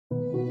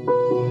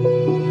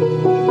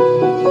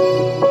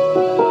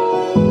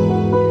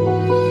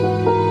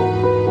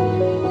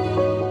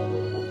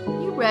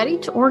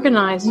to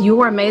organize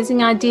your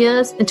amazing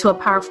ideas into a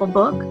powerful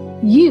book,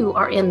 you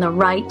are in the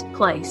right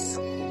place.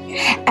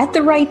 At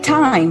the right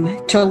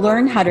time to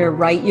learn how to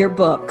write your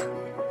book.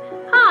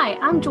 Hi,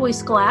 I'm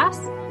Joyce Glass.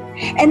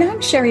 And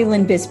I'm Sherry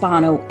Lynn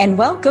Bisbano, and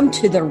welcome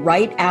to The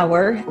Right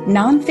Hour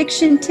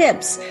Nonfiction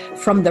Tips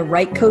from the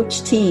Right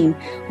Coach team.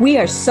 We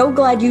are so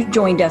glad you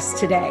joined us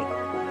today.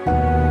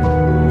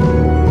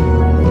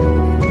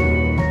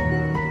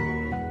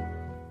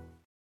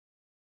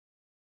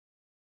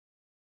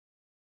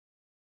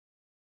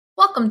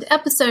 Welcome to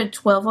episode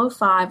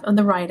 1205 of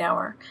The Right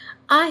Hour.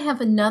 I have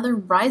another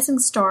rising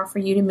star for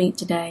you to meet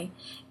today.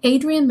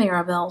 Adrian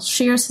Maribel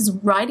shares his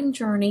writing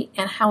journey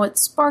and how it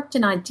sparked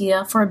an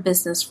idea for a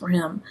business for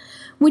him.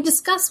 We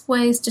discuss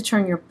ways to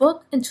turn your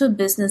book into a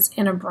business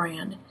and a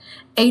brand.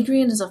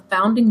 Adrian is a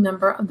founding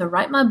member of the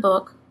Write My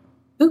Book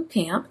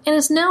Bootcamp and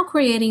is now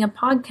creating a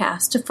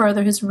podcast to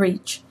further his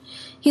reach.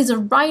 He's a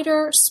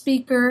writer,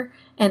 speaker,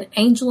 and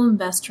angel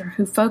investor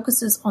who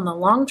focuses on the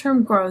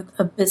long-term growth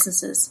of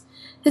businesses.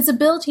 His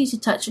ability to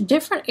touch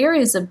different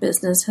areas of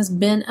business has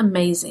been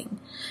amazing.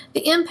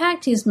 The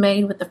impact he has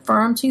made with the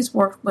firms he's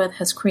worked with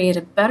has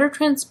created better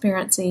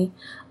transparency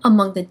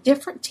among the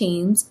different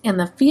teams and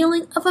the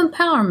feeling of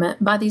empowerment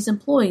by these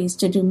employees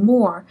to do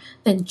more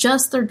than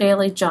just their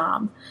daily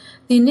job.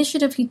 The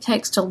initiative he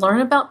takes to learn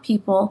about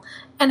people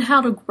and how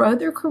to grow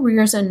their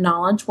careers and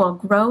knowledge while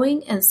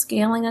growing and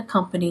scaling a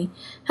company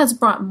has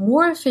brought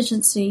more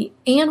efficiency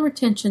and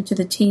retention to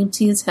the teams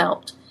he has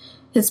helped.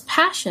 His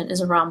passion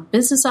is around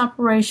business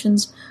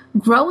operations,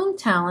 growing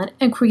talent,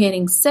 and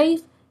creating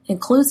safe,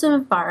 inclusive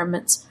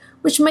environments,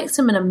 which makes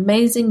him an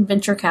amazing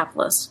venture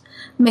capitalist.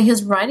 May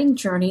his writing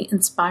journey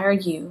inspire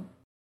you.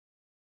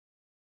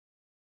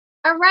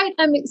 All right,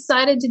 I'm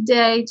excited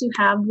today to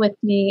have with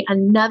me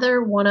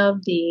another one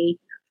of the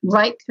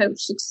Right Coach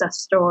success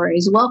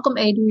stories. Welcome,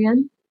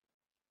 Adrian.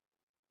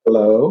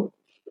 Hello.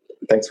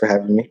 Thanks for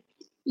having me.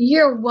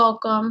 You're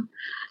welcome.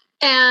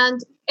 And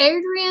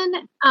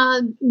Adrian,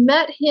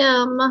 met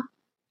him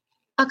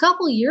a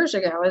couple of years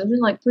ago. It's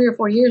been like 3 or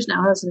 4 years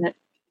now, hasn't it?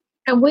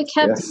 And we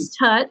kept in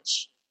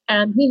touch,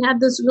 and he had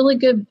this really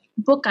good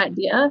book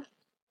idea.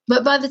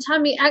 But by the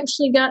time he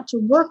actually got to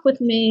work with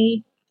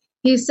me,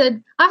 he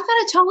said, I've got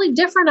a totally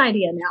different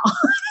idea now.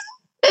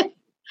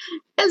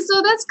 And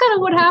so that's kind of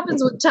what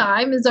happens with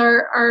time, is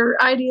our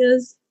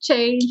ideas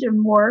change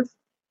and morph.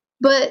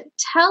 But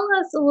tell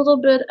us a little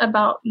bit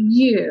about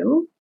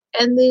you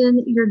and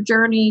then your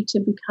journey to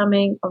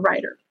becoming a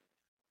writer.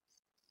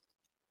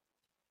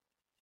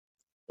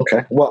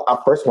 Okay. Well, I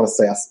first want to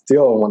say I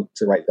still want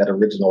to write that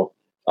original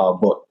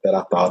book that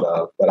I thought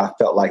of, but I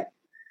felt like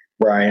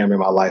where I am in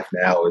my life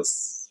now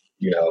is,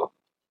 a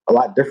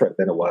lot different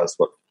than it was,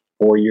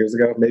 4 years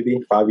ago, maybe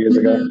 5 years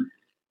ago.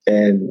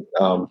 And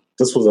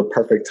this was a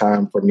perfect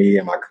time for me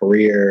in my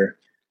career.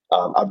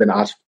 I've been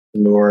an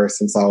entrepreneur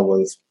since I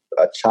was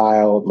a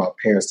child. My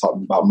parents taught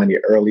me about money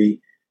early.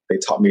 They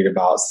taught me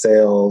about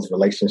sales,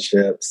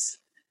 relationships,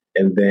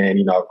 and then,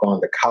 I've gone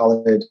to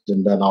college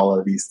and done all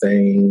of these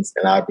things,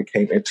 and I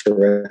became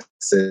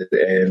interested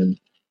in,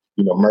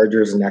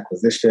 mergers and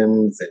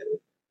acquisitions, and,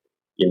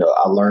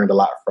 I learned a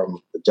lot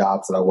from the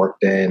jobs that I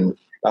worked in.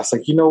 I was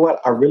like, you know what?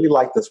 I really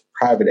like this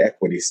private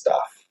equity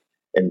stuff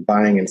and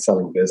buying and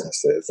selling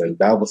businesses, and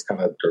that was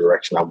kind of the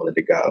direction I wanted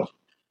to go.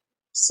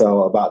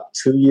 So about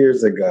 2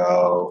 years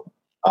ago,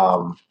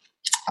 I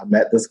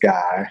met this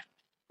guy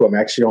who I'm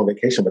actually on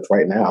vacation with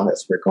right now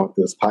as we're going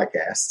through this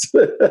podcast.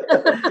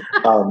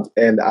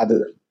 And I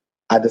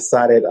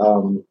decided,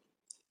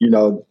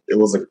 it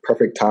was a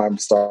perfect time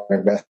to start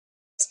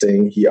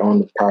investing. He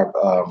owned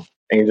a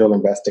angel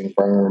investing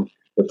firm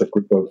with a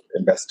group of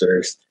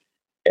investors.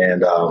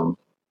 And,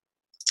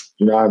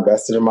 I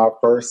invested in my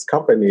first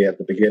company at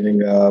the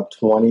beginning of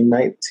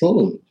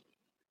 2019.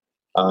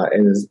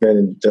 And it's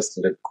been just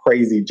a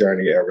crazy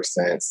journey ever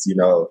since.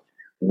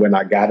 When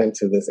I got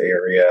into this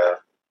area,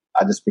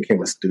 I just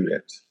became a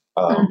student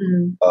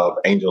of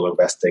angel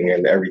investing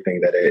and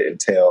everything that it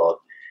entailed.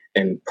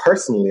 And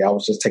personally, I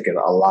was just taking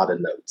a lot of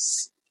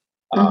notes.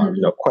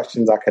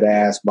 Questions I could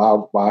ask.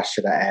 Why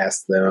should I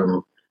ask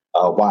them?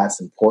 Why it's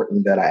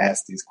important that I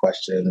ask these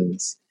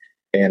questions.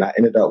 And I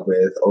ended up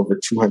with over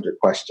 200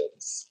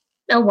 questions.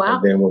 Oh, wow.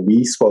 And then when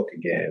we spoke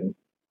again,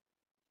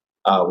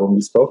 I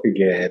was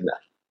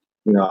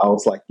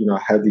like, I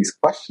have these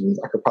questions.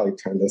 I could probably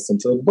turn this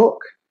into a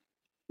book.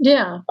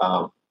 Yeah.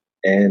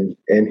 And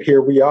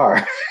here we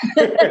are.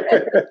 With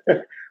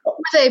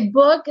a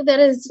book that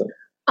is,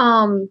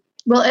 well,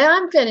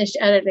 I'm finished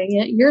editing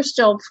it. You're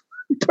still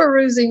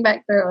perusing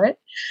back through it.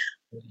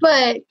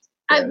 But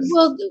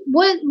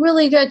what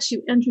really got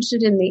you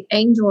interested in the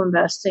angel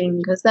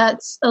investing? Because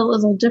that's a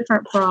little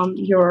different from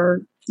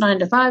your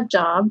 9-to-5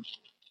 job,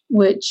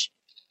 which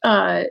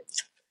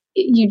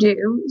you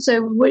do.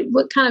 So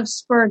what kind of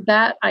spurred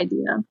that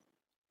idea?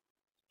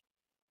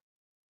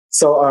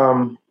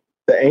 So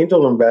the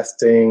angel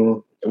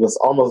investing, it was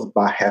almost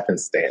by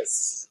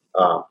happenstance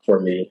for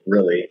me,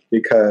 really,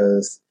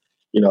 because,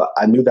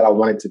 I knew that I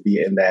wanted to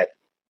be in that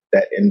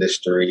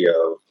industry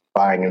of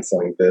buying and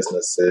selling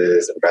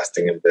businesses,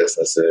 investing in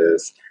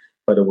businesses,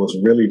 but it was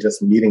really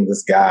just meeting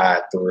this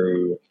guy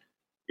through,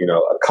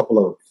 a couple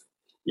of,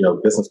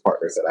 business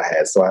partners that I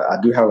had. So I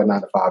do have a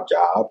 9-to-5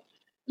 job.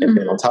 And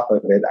then on top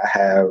of it, I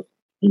have,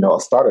 a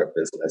startup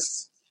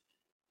business.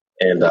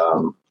 And,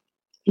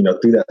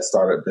 through that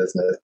startup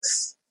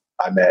business,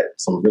 I met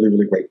some really,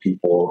 really great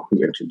people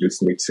who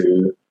introduced me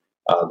to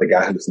the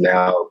guy who's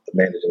now the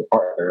managing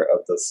partner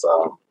of this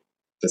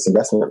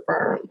investment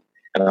firm.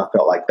 And I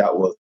felt like that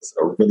was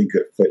a really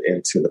good fit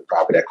into the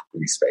private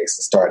equity space.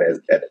 To start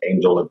at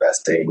angel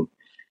investing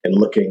and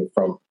looking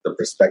from the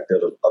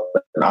perspective of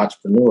an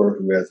entrepreneur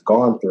who has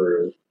gone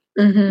through,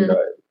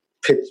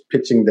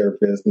 pitching their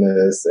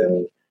business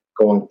and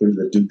going through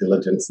the due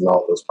diligence and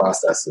all those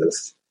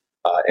processes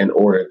in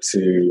order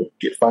to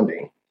get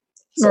funding.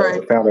 So as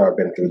a founder, I've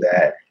been through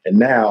that. And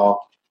now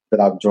that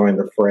I've joined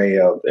the fray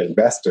of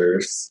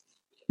investors,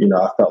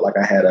 I felt like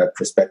I had a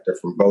perspective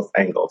from both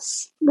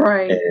angles.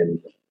 Right. And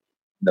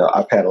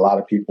I've had a lot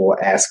of people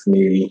ask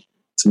me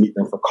to meet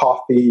them for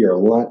coffee or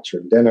lunch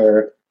or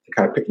dinner to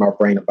kind of pick my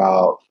brain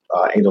about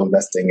angel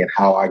investing and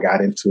how I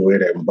got into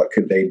it and what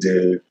could they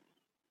do.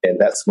 And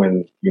that's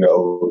when, it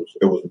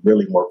was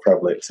really more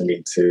prevalent to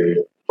me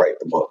to write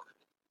the book.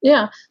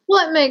 Yeah.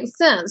 Well, it makes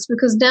sense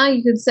because now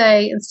you could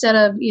say instead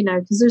of,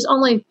 because there's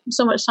only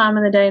so much time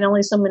in the day and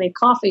only so many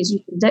coffees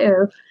you can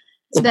do,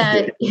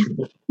 that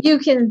you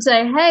can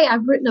say, hey,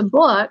 I've written a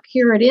book.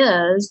 Here it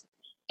is.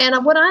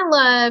 And what I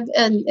love,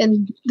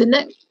 and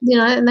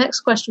the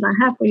next question I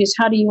have for you is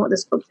how do you want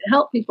this book to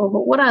help people?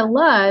 But what I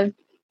love,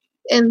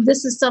 and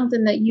this is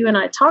something that you and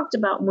I talked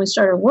about when we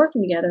started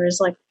working together, is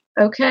like,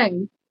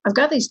 okay, I've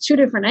got these two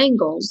different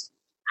angles.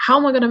 How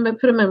am I going to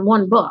put them in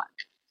one book?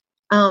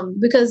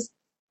 Because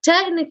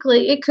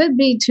technically it could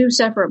be two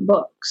separate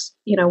books,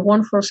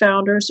 one for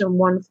founders and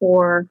one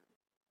for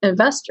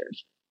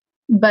investors.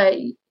 But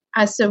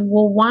I said,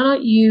 well, why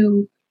don't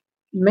you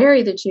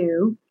marry the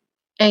two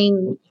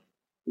and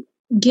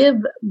give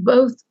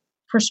both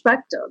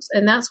perspectives?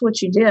 And that's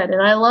what you did.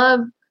 And I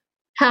love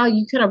how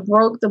you kind of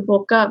broke the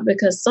book up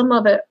because some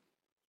of it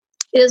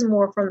is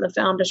more from the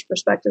founder's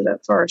perspective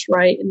at first,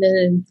 right? And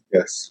then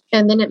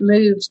it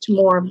moves to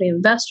more of the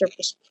investor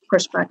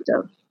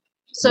perspective.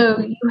 So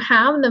you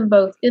have them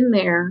both in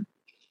there.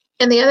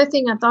 And the other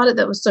thing I thought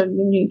that was so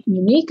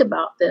unique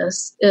about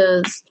this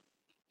is,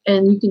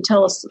 and you can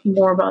tell us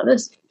more about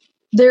this,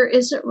 there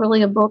isn't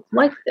really a book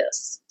like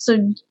this.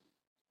 So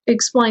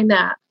explain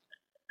that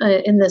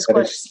in this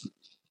question.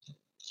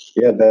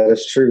 That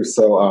is true.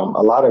 So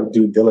a lot of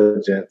due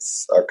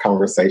diligence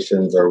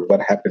conversations or what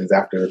happens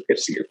after the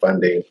pitch to get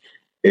funding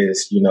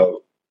is,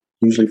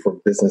 usually for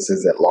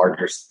businesses at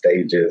larger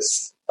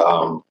stages,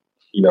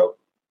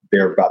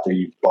 they're about to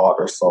be bought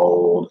or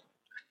sold.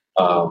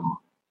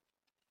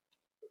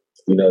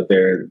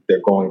 They're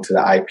going to the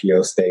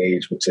IPO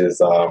stage, which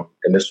is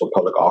initial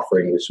public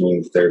offering, which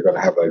means they're going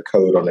to have a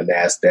code on the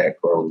NASDAQ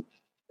or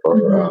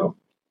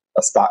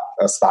a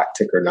stock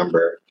ticker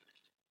number.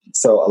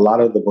 So a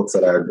lot of the books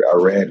that I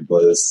read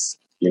was,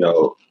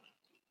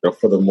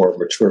 for the more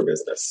mature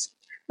business,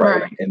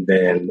 right? And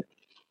then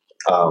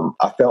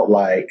I felt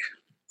like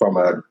from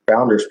a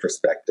founder's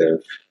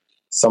perspective,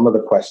 some of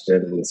the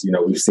questions,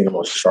 we've seen them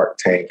on Shark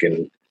Tank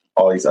and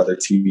all these other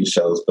TV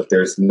shows, but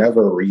there's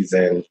never a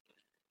reason,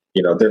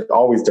 there's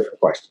always different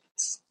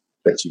questions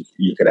that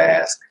you could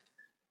ask.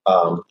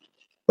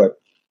 But,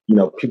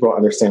 people don't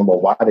understand,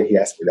 well, why did he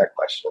ask me that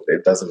question?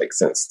 It doesn't make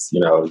sense,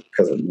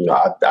 because,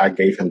 I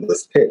gave him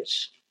this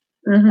pitch.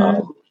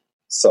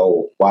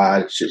 So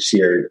why should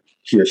he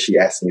or she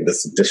ask me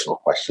this additional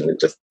question?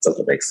 It just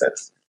doesn't make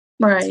sense.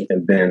 Right.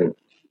 And then,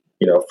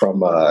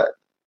 from a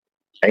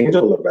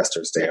angel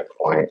investor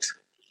standpoint,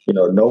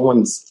 no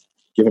one's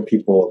giving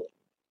people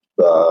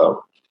the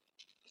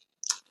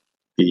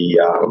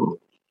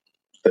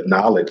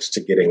knowledge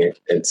to getting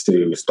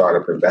into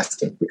startup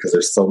investing because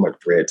there's so much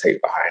red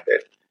tape behind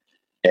it.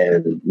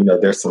 And,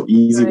 there's some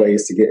easy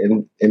ways to get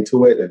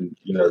into it. And,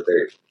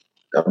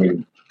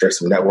 there's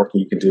some networking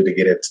you can do to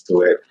get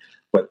into it,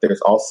 but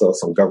there's also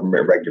some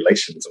government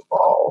regulations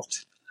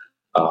involved.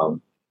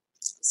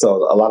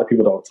 So a lot of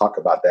people don't talk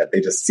about that. They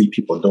just see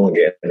people doing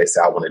it and they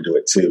say, I want to do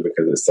it too,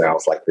 because it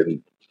sounds like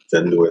the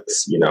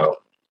newest,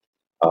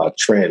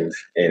 trend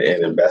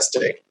in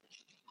investing.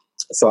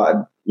 So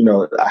I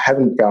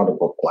haven't found a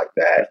book like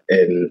that.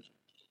 And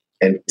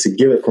to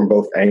give it from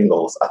both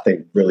angles, I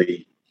think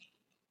really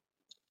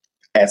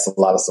adds a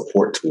lot of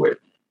support to it,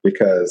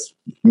 because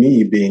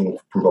me being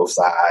from both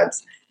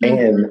sides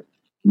and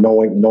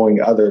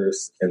knowing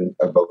others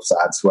of both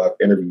sides who have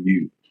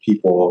interviewed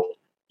people,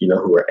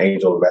 who are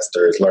angel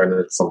investors,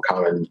 learning some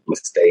common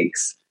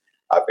mistakes.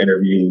 I've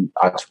interviewed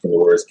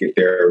entrepreneurs, get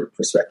their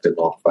perspective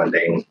on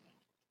funding.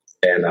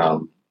 And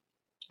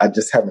I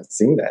just haven't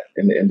seen that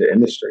in the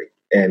industry.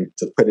 And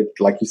to put it,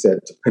 like you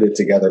said, to put it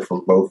together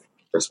from both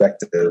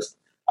perspectives,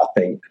 I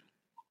think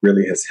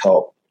really has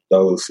helped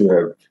those who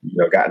have,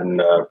 gotten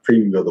a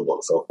preview of the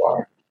book so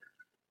far.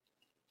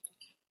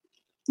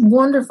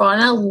 Wonderful.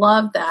 And I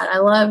love that. I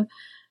love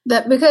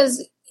that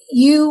because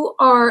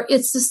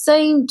it's the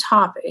same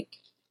topic.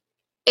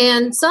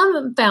 And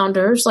some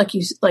founders like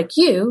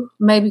you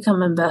may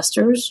become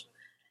investors,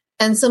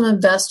 and some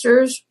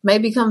investors may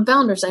become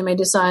founders. They may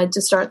decide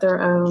to start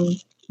their own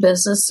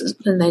business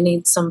and they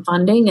need some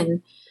funding,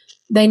 and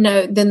then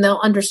they'll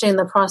understand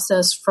the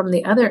process from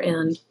the other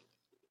end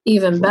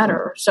even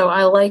better. So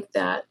I like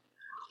that.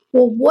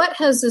 Well, what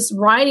has this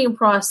writing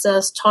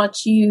process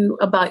taught you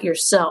about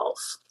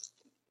yourself?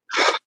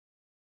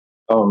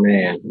 Oh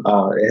man,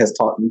 it has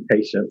taught me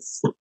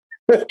patience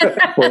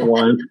for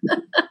one.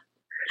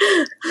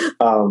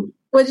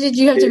 What did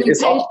you have to be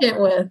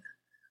patient with?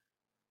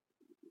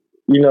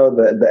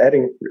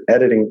 The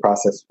editing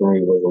process for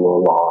me was a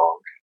little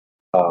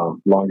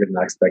long, longer than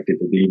I expected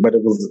to be, but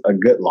it was a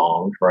good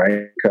long,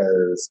 right?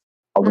 Because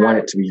I want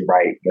it to be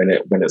right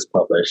when it's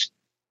published.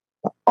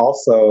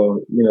 Also,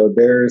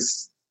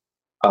 there's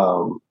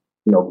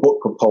book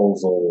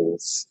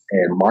proposals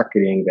and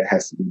marketing that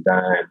has to be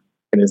done,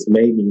 and it's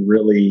made me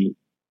really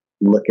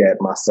look at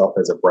myself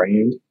as a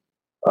brand.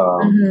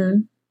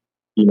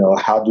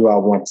 How do I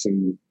want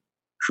to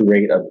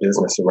create a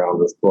business around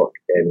this book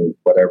and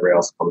whatever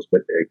else comes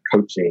with it,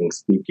 coaching,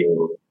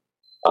 speaking,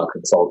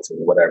 consulting,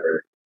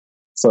 whatever.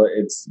 So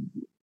it's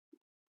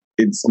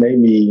made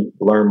me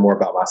learn more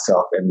about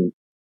myself. And,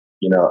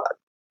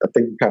 I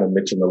think you kind of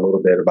mentioned a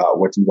little bit about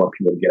what you want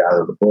people to get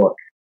out of the book.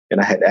 And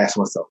I had to ask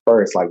myself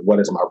first, like, what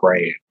is my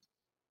brand?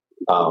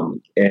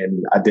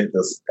 And I did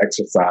this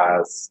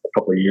exercise a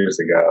couple of years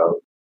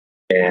ago.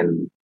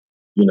 And,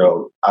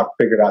 I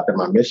figured out that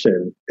my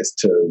mission is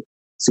to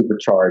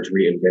supercharge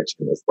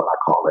reinvention, is what I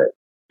call it.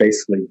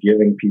 Basically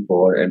giving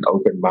people an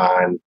open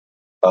mind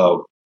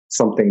of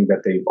something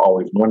that they've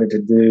always wanted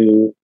to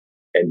do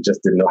and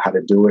just didn't know how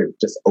to do it,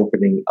 just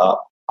opening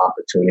up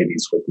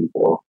opportunities for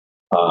people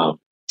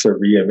to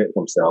reinvent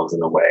themselves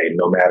in a way,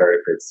 no matter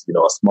if it's,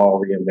 a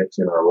small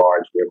reinvention or a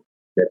large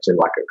reinvention,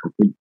 like a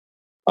complete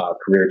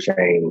career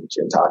change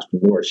into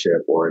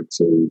entrepreneurship or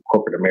into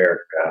corporate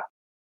America.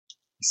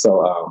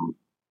 So,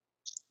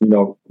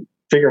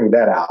 figuring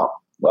that out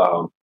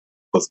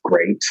was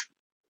great.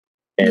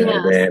 And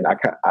then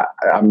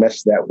I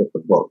meshed that with the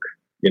book,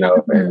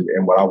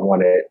 and what I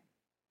wanted,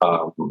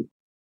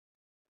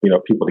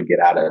 people to get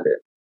out of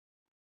it.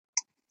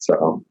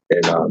 So,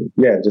 and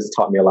it just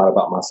taught me a lot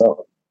about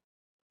myself.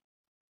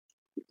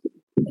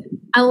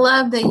 I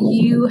love that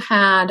you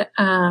had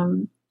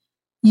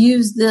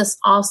used this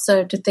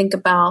also to think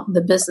about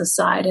the business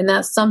side. And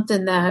that's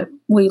something that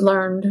we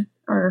learned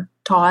or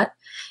taught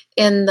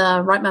in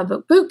the Write My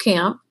Book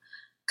Bootcamp,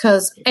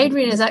 because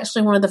Adrian is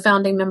actually one of the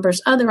founding members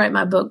of the Write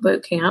My Book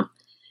Bootcamp.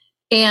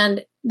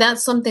 And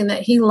that's something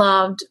that he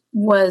loved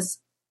was,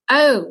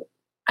 I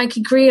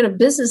could create a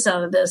business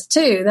out of this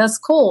too. That's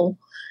cool.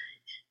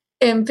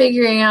 And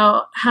figuring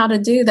out how to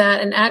do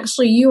that. And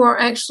actually, you are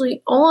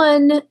actually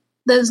on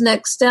those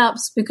next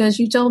steps, because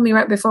you told me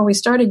right before we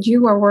started,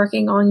 you are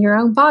working on your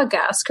own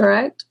podcast,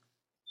 correct?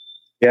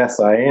 Yes,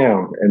 I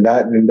am. And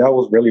that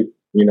was really,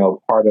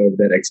 part of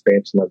that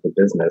expansion of the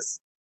business.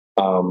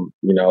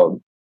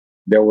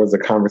 There was a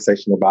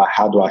conversation about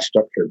how do I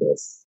structure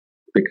this?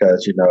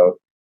 Because,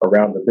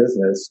 around the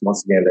business,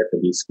 once again, there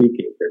could be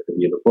speaking, there could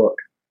be the book,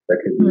 there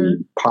could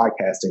be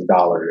podcasting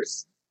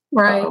dollars.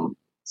 Right.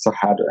 So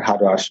how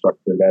do I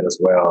structure that as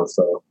well?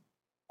 So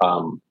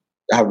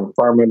I have a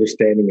firm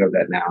understanding of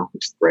that now,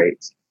 which is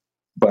great.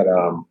 But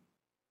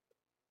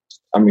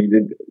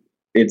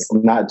it's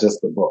not just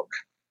the book,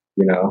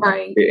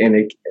 Right.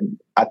 And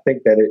I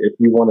think that if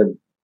you want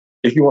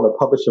to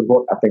publish a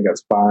book, I think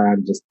that's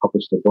fine. Just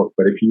publish the book.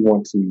 But if you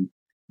want to,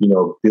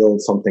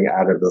 build something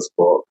out of this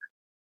book,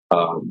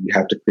 you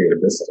have to create a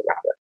business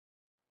around it.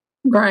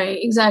 Right,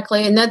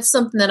 exactly. And that's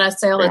something that I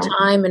say all the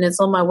time, and it's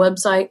on my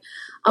website.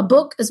 A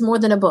book is more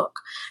than a book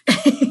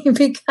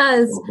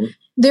because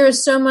there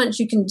is so much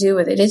you can do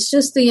with it. It's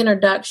just the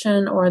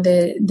introduction or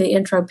the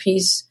intro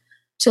piece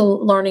to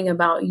learning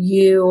about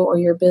you or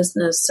your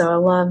business. So I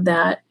love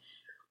that.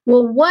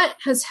 Well, what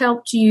has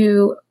helped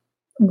you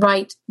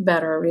write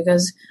better?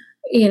 Because,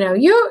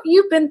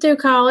 you've been through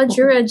college,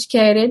 you're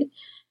educated,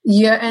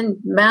 and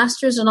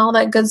masters and all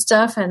that good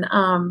stuff. And,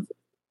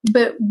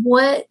 but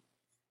what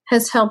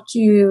has helped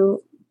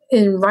you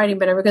in writing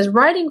better? Because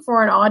writing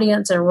for an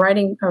audience and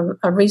writing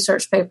a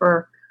research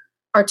paper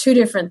are two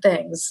different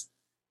things.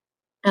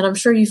 And I'm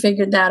sure you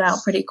figured that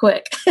out pretty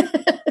quick.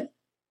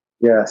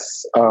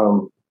 Yes.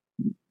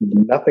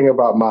 Nothing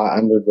about my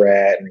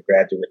undergrad and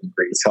graduate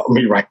degrees helped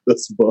me write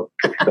this book.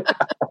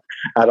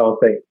 I don't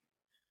think.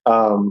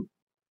 I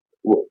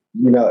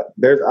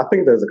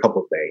think there's a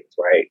couple of things,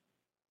 right?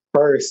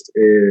 First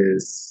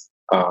is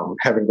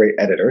having great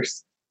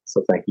editors.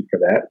 So thank you for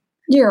that.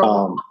 You're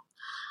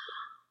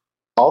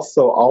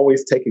also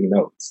always taking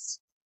notes.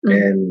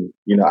 And,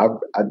 I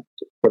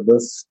for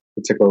this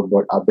particular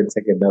book, I've been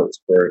taking notes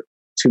for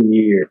 2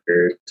 years,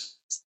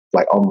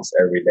 like almost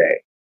every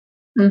day.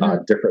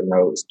 Different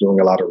notes, doing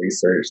a lot of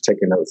research,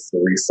 taking notes to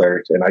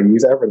research. And I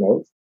use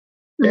Evernote.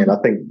 And I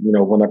think,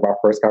 one of our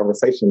first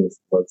conversations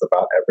was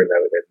about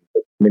Evernote and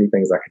the many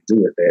things I could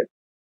do with it.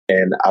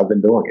 And I've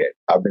been doing it.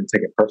 I've been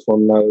taking personal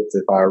notes.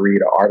 If I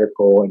read an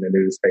article in the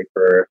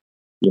newspaper,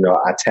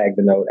 I tag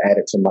the note, add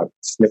it to my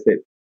snippet,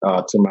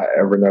 to my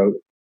Evernote.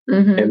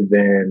 Mm-hmm. And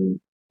then,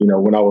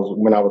 when I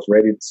was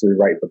ready to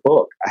write the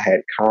book, I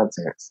had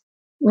content.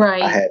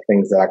 Right. I had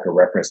things that I could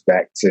reference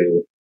back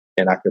to,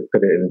 and I could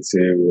put it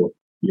into,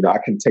 I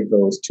can take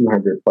those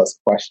 200 plus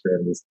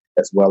questions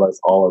as well as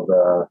all of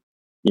the,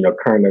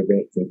 current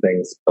events and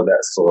things of that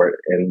sort,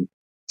 and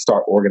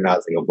start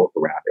organizing a book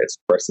around it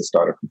versus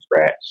starting from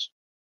scratch.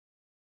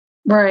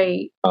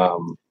 Right.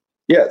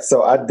 Yeah.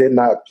 So I did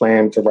not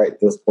plan to write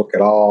this book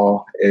at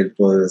all. It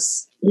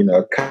was,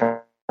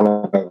 kind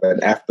of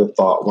an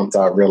afterthought once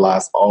I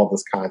realized all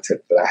this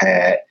content that I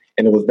had.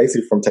 And it was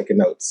basically from taking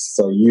notes.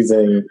 So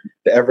using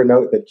the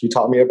Evernote that you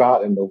taught me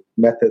about and the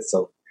methods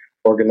of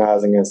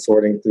organizing and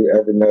sorting through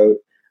Evernote,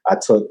 I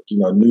took,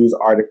 news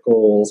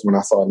articles when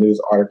I saw a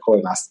news article,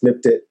 and I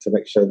snipped it to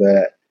make sure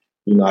that,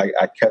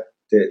 I kept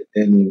it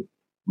in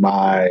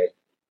my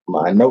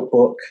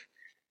notebook.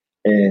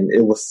 And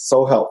it was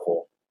so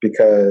helpful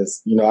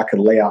because, I could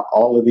lay out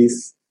all of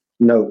these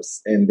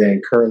notes and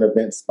then current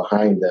events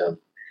behind them.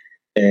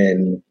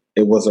 And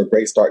it was a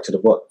great start to the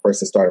book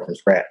versus starting from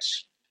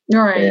scratch.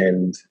 Right.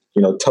 And,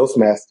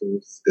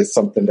 Toastmasters is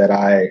something that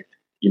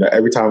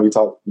every time we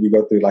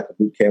go through like a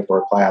boot camp or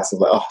a class,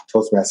 it's like, oh,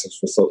 Toastmasters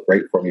was so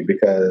great for me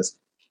because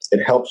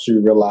it helps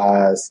you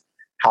realize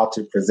how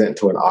to present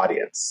to an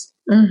audience.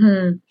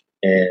 Mm-hmm.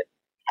 And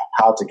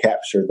how to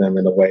capture them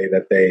in a way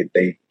that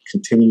they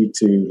continue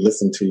to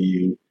listen to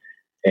you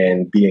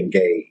and be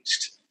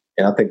engaged.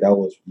 And I think that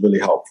was really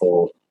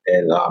helpful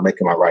in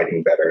making my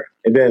writing better.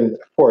 And then,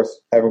 of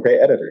course, having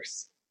great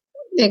editors.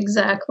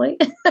 Exactly.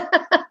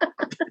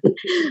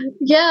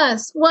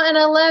 Yes. Well, and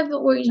I love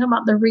what you're talking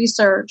about, the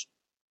research,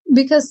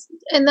 because,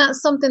 and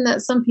that's something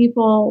that some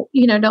people,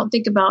 don't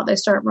think about. They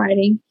start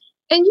writing,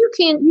 and you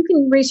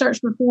can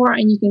research before,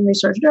 and you can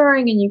research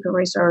during, and you can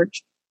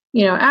research,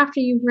 after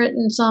you've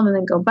written some, and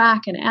then go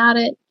back and add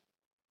it.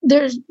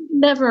 There's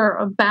never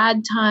a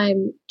bad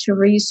time to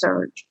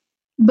research,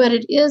 but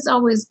it is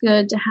always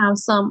good to have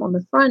some on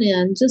the front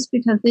end, just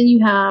because then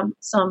you have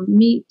some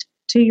meat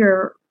to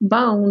your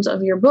bones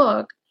of your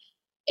book,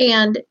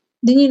 and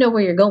then you know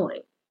where you're going.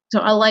 So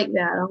I like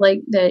that. I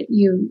like that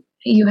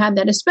you had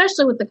that,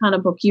 especially with the kind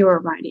of book you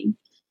are writing.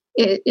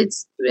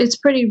 It's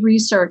pretty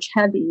research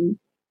heavy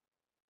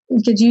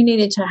because you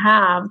needed to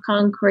have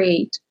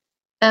concrete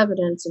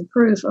evidence and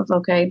proof of,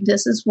 okay,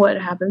 this is what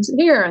happens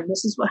here and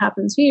this is what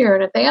happens here.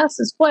 And if they ask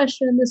this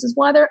question, this is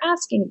why they're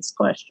asking this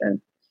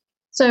question.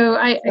 So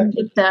I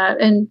get that.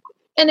 And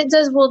it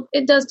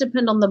does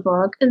depend on the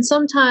book. And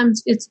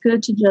sometimes it's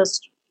good to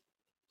just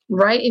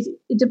write,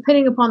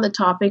 depending upon the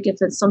topic. If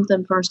it's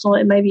something personal,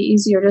 it may be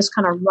easier just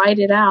kind of write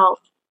it out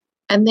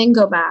and then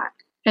go back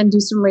and do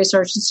some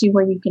research to see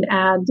where you can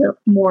add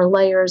more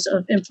layers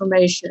of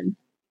information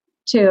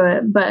to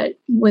it. But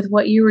with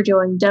what you were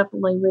doing,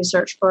 definitely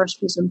research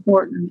first was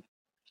important.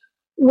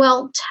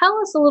 Well,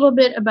 tell us a little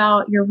bit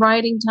about your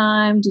writing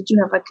time. Did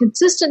you have a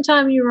consistent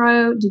time you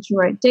wrote? Did you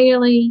write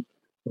daily?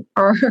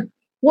 Or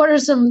what are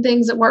some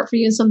things that worked for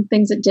you and some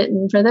things that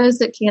didn't? For those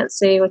that can't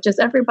see, which is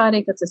everybody,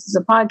 because this is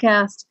a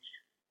podcast,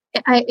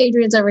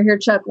 Adrian's over here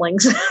chuckling.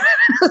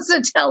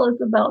 So tell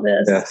us about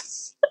this.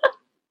 Yes.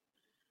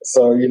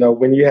 So,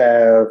 when you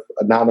have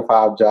a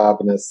 9-to-5 job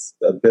and it's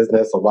a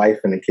business, a wife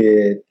and a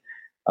kid,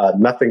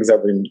 nothing's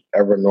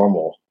ever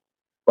normal.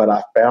 But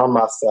I found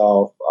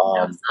myself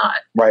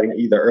writing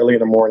either early in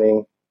the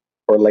morning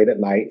or late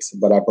at night.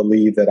 But I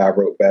believe that I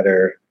wrote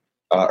better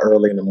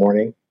early in the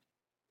morning.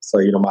 So,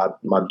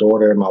 my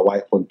daughter and my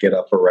wife would get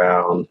up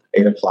around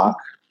 8 o'clock,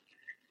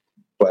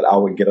 but I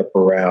would get up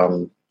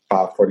around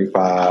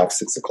 5:45,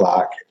 6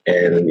 o'clock,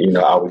 and,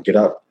 I would get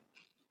up,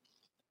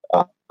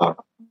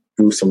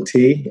 brew some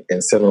tea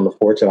and sit on the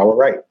porch and I would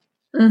write.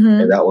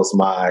 Mm-hmm. And that was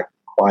my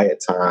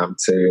quiet time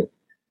to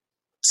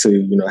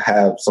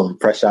have some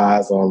fresh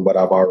eyes on what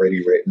I've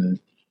already written,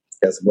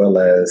 as well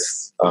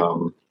as,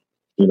 all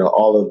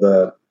of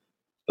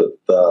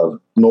the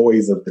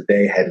noise of the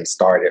day hadn't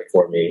started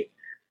for me.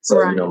 So,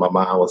 right. My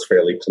mind was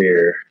fairly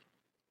clear.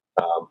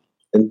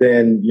 And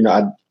then,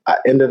 I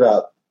ended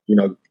up,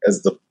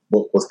 as the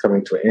book was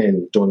coming to an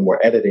end, doing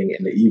more editing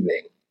in the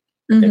evening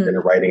mm-hmm. and then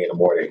writing in the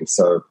morning.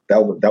 So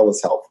that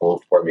was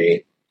helpful for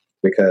me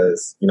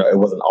because, it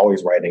wasn't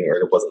always writing or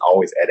it wasn't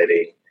always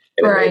editing.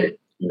 And right. it made it,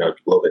 a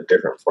little bit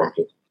different for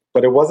me.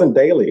 But it wasn't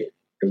daily.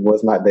 It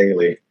was not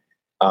daily.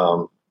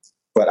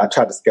 But I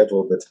tried to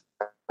schedule the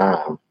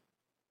time.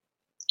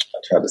 I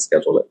tried to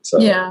schedule it. So,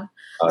 yeah.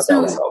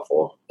 That was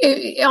helpful.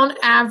 On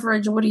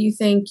average, what do you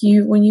think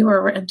when you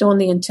were doing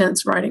the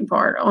intense writing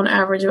part, on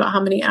average, about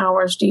how many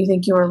hours do you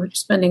think you were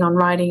spending on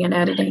writing and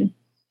editing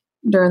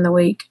during the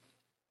week?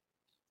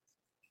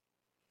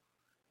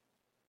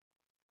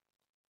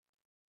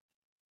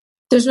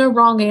 There's no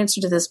wrong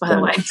answer to this, by the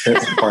way. The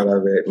intense part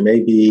of it,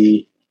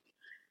 maybe.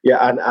 Yeah,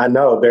 I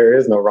know there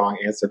is no wrong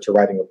answer to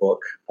writing a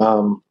book.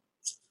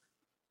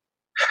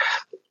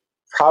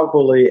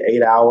 Probably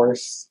 8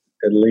 hours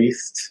at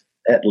least.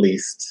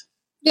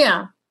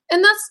 Yeah.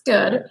 And that's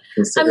good.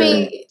 I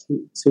mean,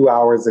 2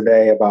 hours a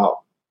day, about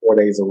 4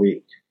 days a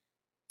week.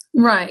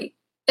 Right.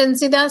 And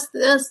see, that's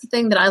the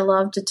thing that I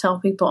love to tell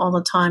people all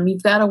the time.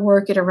 You've got to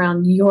work it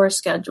around your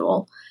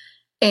schedule.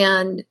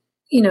 And,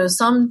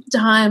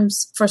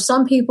 sometimes for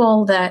some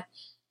people that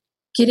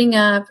getting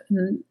up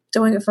and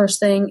doing it first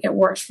thing, it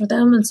works for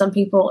them. And some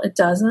people it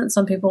doesn't.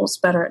 Some people it's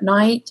better at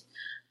night.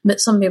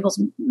 Some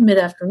people's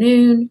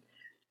mid-afternoon,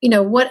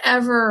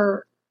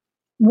 whatever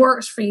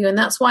works for you. And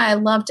that's why I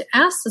love to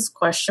ask this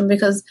question,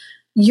 because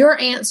your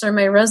answer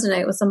may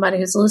resonate with somebody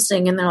who's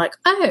listening and they're like,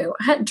 oh,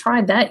 I hadn't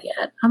tried that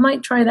yet. I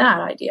might try that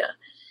idea.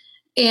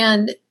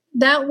 And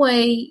that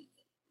way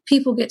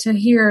people get to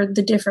hear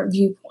the different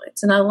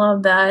viewpoints. And I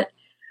love that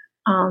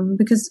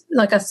because,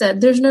 like I said,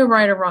 there's no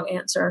right or wrong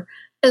answer.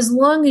 As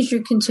long as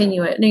you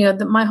continue it.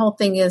 My whole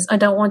thing is I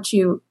don't want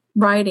you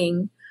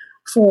writing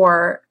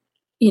for,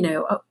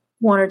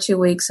 1 or 2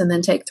 weeks and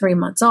then take 3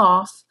 months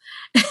off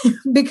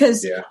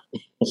because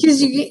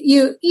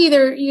you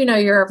either,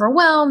 you're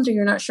overwhelmed or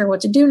you're not sure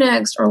what to do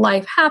next, or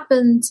life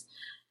happens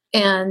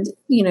and,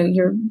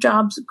 your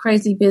job's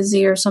crazy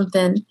busy or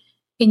something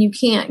and you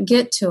can't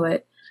get to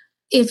it.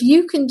 If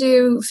you can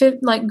do,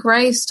 like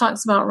Grace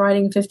talks about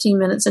writing 15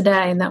 minutes a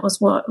day, and that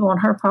was what on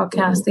her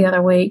podcast the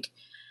other week,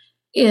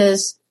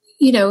 is,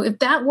 if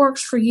that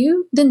works for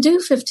you, then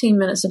do 15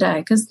 minutes a day.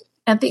 Because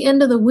at the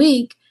end of the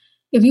week,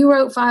 if you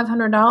wrote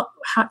 500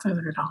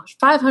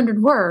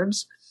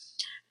 words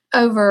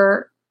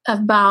over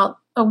about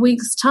a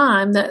week's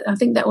time, I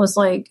think that was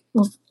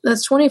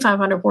that's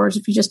 2,500 words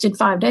if you just did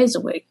 5 days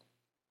a week.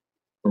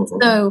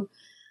 Mm-hmm. So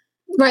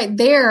right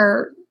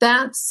there,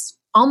 that's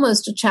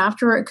almost a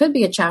chapter. It could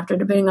be a chapter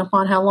depending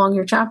upon how long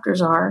your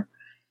chapters are.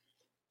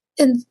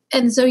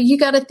 And so you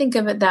got to think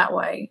of it that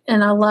way.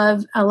 And I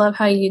love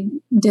how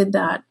you did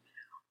that.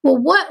 Well,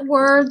 what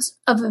words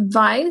of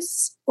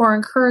advice or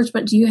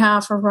encouragement do you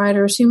have for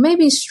writers who may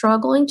be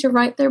struggling to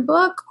write their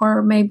book,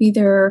 or maybe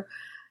they're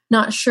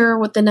not sure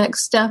what the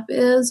next step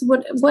is?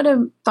 What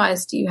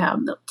advice do you have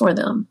for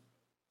them?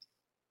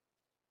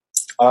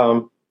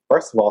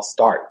 First of all,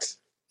 start.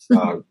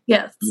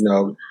 Yes.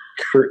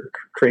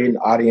 Create an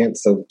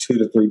audience of 2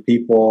 to 3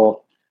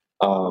 people.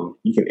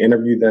 You can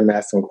interview them,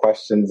 ask them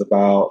questions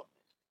about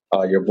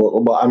your book.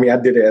 Well, I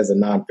did it as a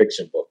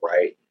nonfiction book,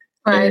 right?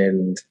 Right.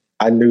 And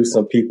I knew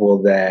some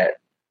people that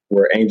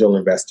were angel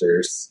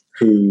investors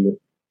who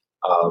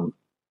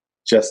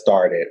just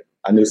started.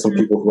 I knew some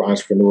people who were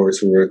entrepreneurs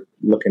who were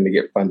looking to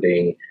get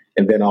funding,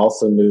 and then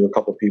also knew a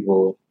couple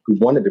people who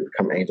wanted to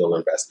become angel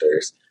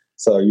investors.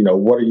 So,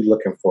 what are you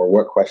looking for?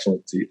 What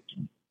questions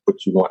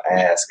would you want to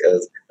ask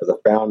as a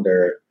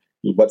founder?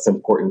 What's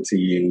important to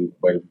you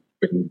when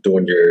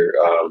doing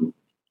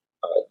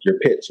your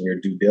pitch and your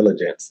due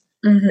diligence?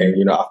 Mm-hmm.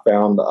 And, I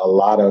found a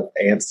lot of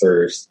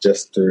answers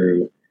just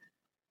through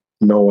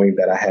knowing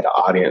that I had an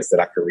audience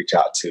that I could reach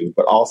out to.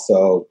 But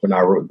also, when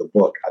I wrote the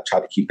book, I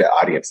tried to keep that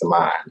audience in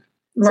mind.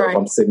 Right. So if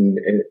I'm sitting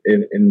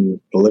in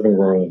the living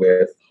room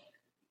with,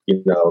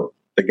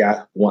 the guy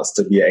who wants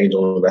to be an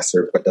angel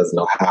investor but doesn't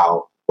know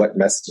how, what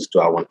message do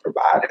I want to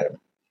provide him?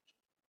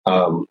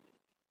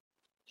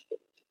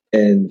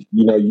 And,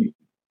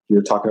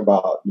 you're talking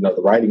about,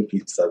 the writing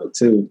piece of it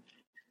too,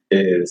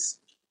 is,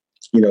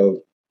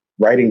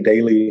 writing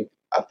daily,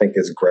 I think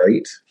is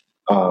great.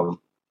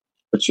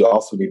 But you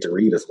also need to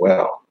read as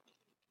well.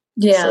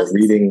 Yeah. So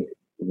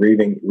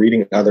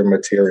reading other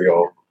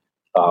material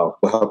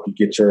will help you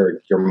get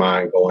your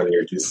mind going and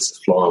your juices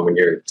flowing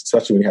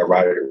especially when you have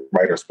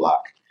writer's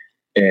block.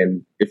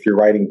 And if you're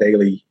writing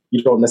daily,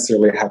 you don't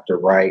necessarily have to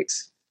write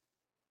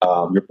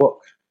your book.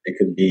 It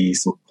could be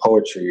some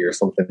poetry or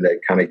something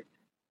that kind of,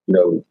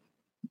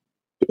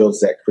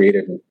 builds that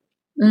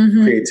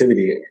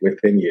creativity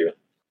within you.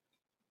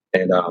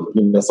 And,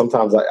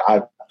 sometimes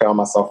I found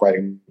myself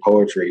writing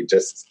poetry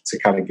just to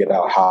kind of get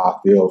out how I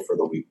feel for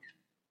the week.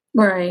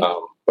 Right.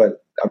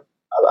 But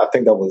I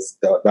think that was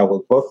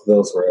both of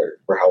those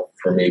were helpful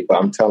for me. But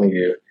I'm telling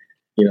you,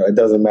 it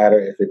doesn't matter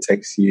if it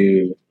takes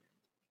you,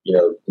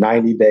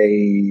 90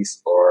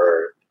 days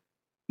or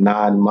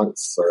 9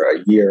 months or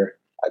a year.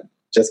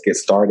 Just get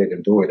started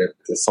and do it if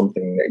it's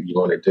something that you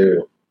want to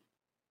do.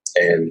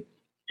 And,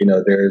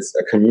 there's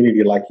a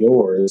community like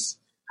yours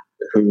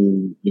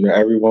who,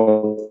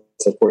 everyone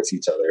supports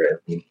each other.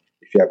 And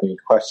if you have any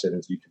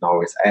questions, you can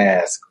always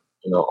ask,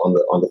 on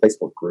the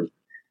Facebook group.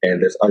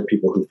 And there's other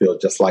people who feel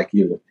just like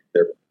you.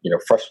 They're,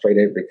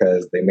 frustrated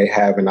because they may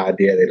have an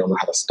idea. They don't know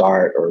how to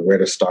start or where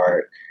to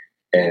start.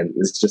 And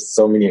there's just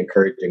so many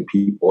encouraging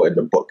people in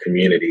the book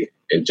community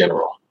in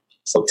general.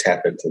 So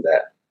tap into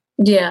that.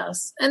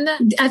 Yes. And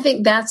I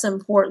think that's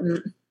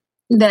important,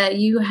 that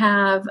you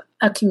have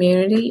a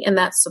community and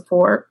that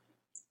support.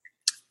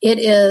 It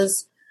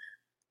is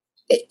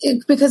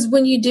because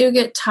when you do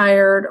get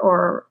tired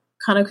or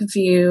kind of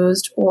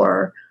confused,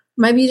 or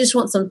maybe you just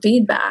want some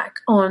feedback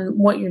on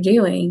what you're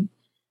doing,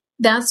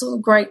 that's a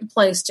great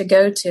place to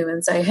go to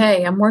and say,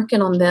 hey, I'm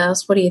working on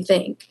this. What do you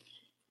think?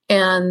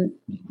 And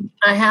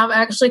I have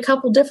actually a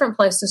couple different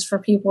places for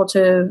people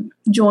to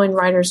join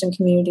Writers in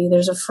Community.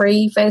 There's a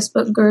free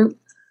Facebook group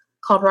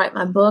called Write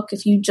My Book.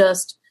 If you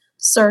just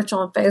search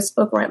on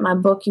Facebook, Write My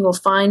Book, you will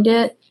find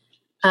it.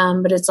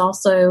 But it's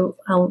also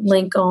a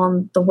link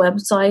on the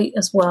website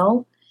as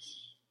well.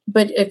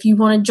 But if you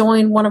want to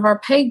join one of our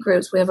paid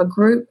groups, we have a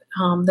group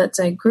that's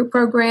a group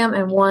program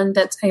and one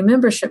that's a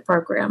membership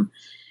program.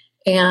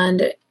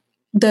 And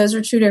those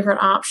are two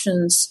different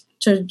options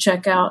to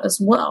check out as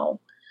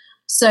well.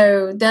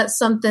 So that's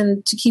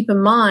something to keep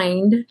in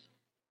mind.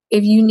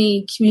 If you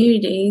need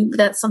community,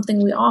 that's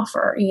something we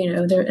offer,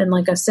 and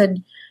like I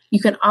said, you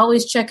can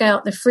always check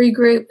out the free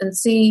group and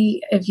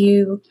see if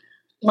you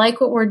like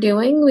what we're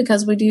doing,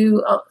 because we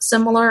do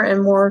similar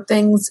and more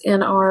things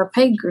in our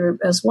paid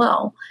group as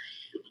well.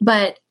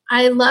 But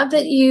I love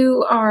that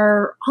you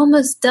are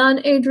almost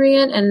done,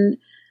 Adrian, and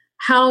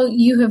how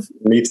you have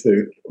Me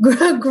too.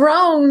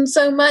 grown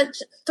so much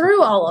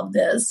through all of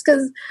this,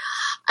 because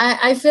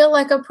I feel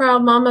like a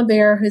proud mama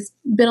bear who's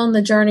been on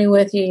the journey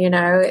with you, and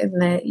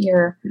that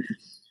you're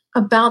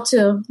about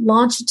to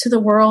launch it to the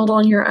world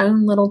on your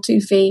own little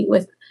 2 feet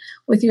with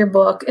your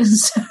book. And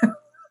so,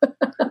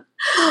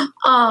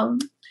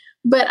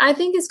 but I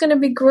think it's going to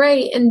be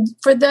great. And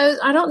for those,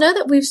 I don't know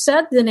that we've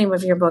said the name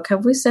of your book.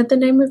 Have we said the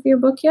name of your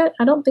book yet?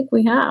 I don't think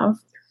we have.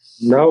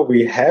 No,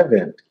 we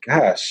haven't.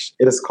 Gosh,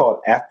 it is called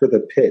After the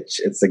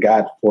Pitch. It's a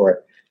guide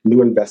for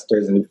new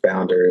investors and new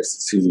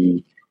founders to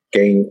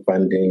gain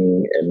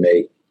funding and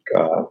make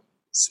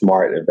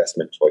smart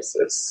investment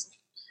choices.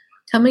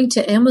 Coming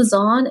to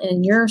Amazon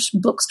and your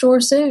bookstore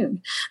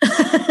soon.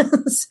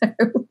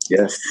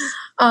 Yes.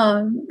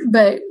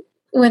 But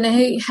when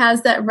he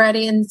has that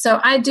ready, and so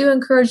I do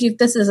encourage you, if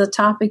this is a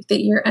topic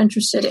that you're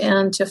interested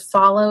in, to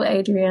follow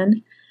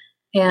Adrian,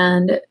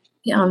 and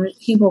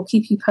he will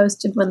keep you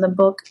posted when the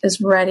book is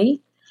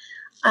ready.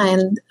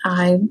 And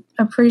I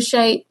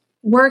appreciate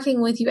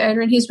working with you,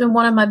 Adrian. He's been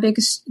one of my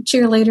biggest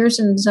cheerleaders,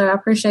 and so I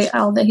appreciate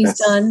all that he's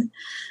done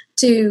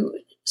to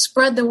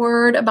spread the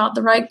word about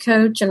the Right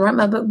Coach and Write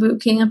My Book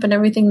Boot Camp and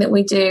everything that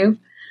we do.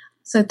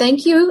 So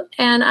thank you,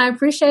 and I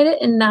appreciate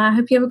it, and I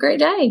hope you have a great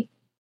day.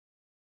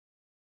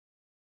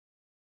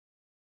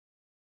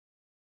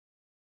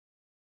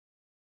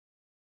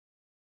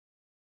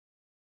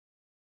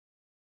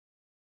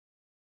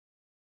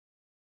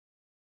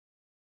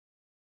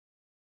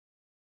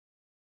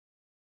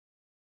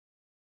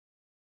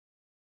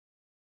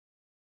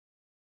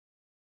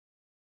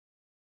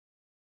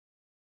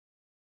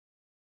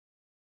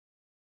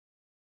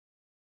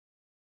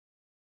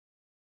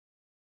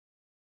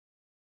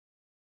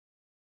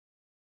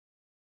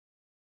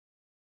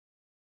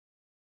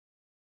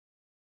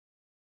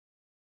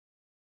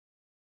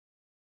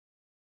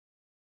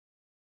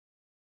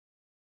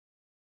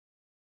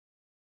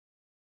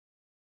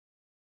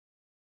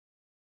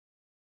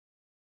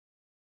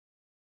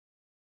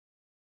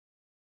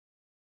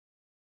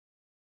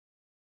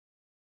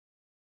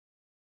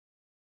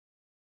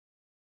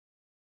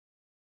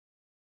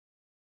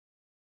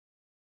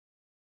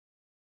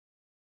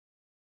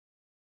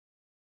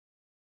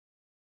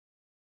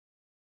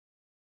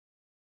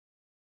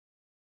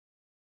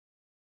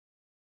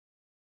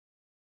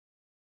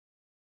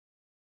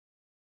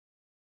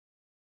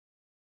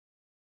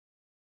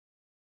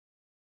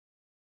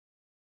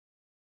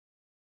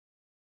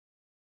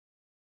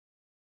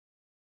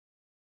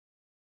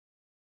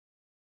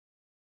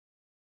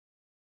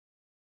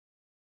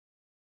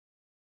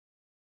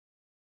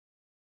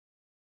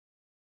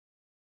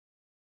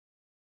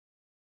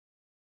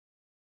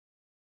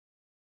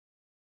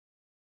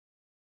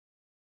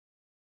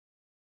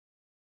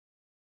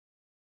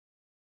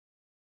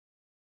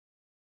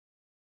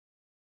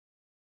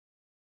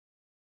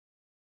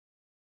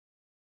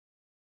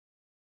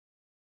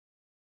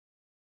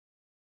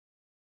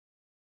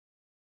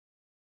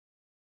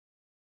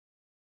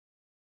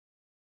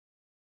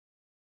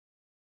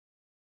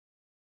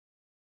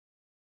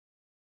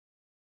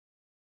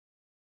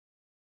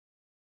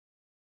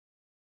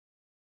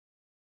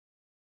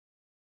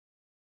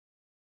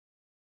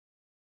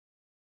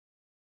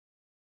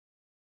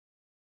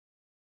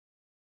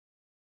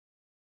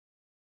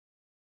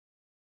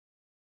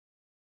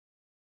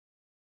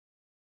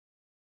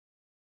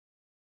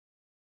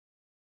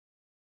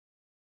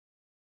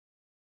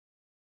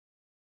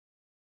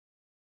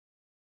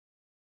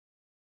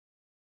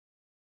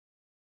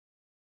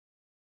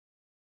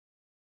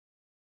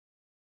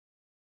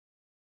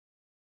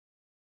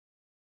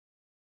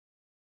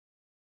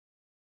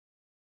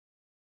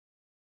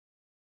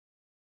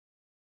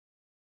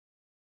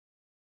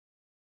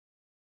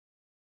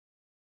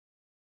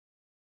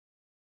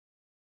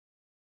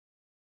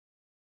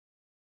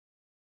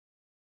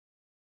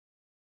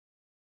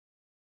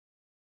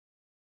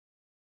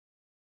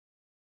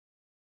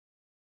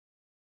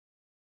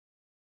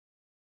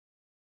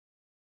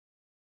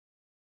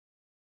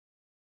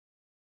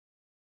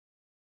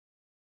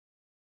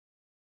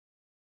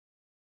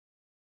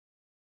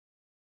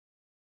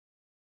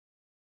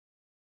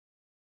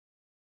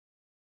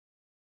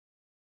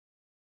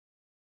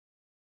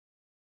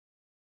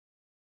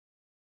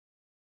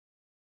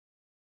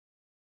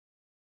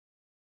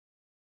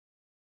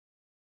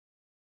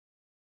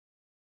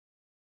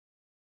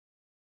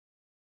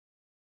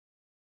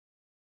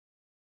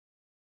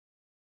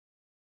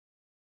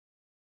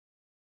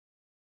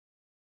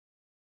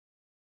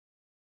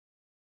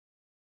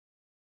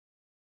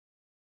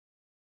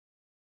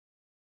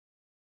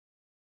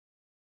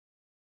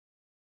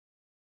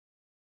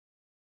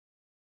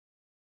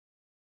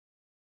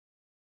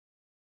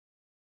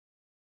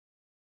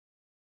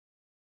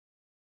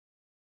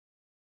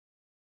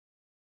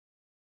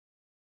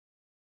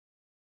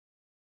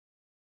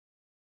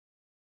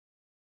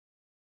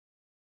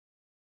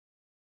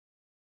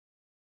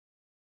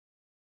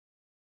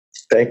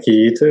 Thank you.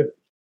 You too.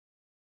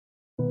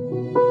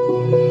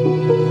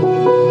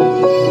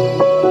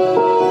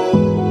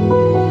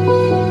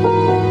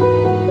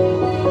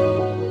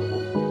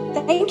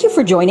 Thank you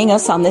for joining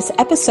us on this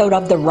episode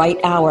of The Right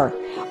Hour.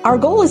 Our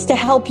goal is to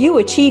help you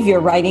achieve your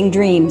writing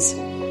dreams.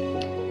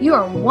 You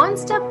are one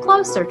step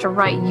closer to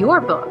write your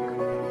book.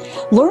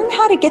 Learn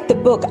how to get the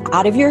book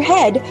out of your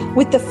head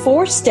with the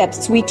 4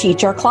 steps we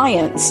teach our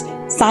clients.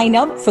 Sign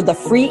up for the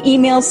free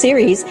email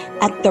series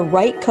at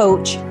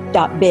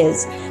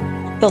therightcoach.biz.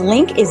 The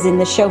link is in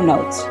the show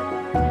notes.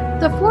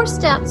 The 4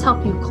 steps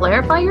help you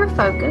clarify your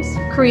focus,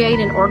 create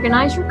and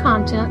organize your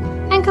content,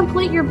 and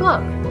complete your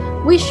book.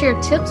 We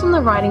share tips on the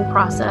writing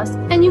process,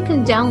 and you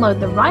can download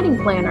the writing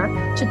planner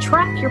to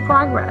track your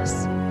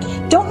progress.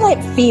 Don't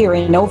let fear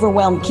and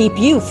overwhelm keep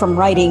you from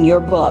writing your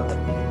book.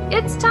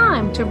 It's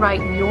time to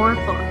write your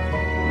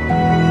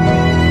book.